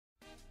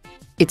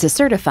It's a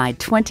certified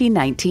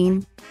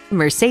 2019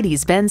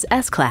 Mercedes-Benz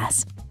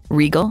S-Class.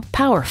 Regal,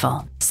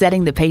 powerful,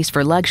 setting the pace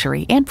for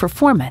luxury and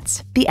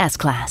performance, the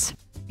S-Class.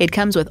 It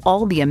comes with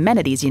all the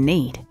amenities you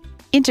need.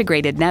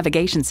 Integrated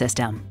navigation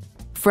system,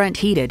 front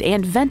heated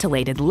and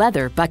ventilated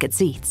leather bucket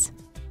seats,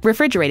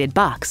 refrigerated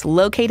box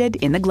located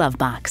in the glove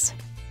box,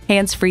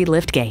 hands-free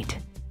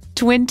liftgate,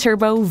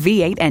 twin-turbo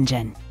V8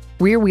 engine,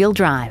 rear-wheel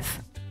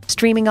drive,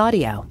 streaming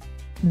audio,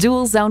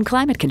 dual-zone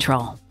climate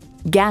control,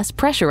 gas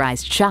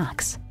pressurized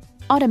shocks,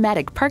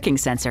 automatic parking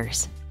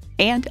sensors,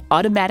 and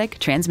automatic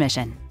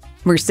transmission.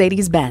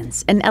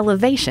 Mercedes-Benz, an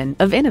elevation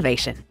of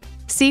innovation.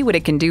 See what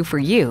it can do for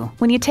you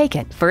when you take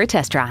it for a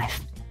test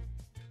drive.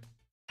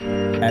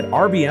 At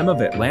RBM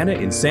of Atlanta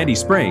in Sandy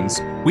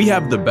Springs, we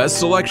have the best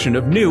selection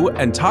of new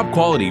and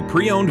top-quality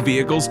pre-owned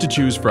vehicles to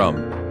choose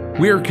from.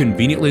 We are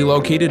conveniently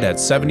located at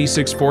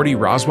 7640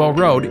 Roswell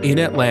Road in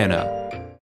Atlanta.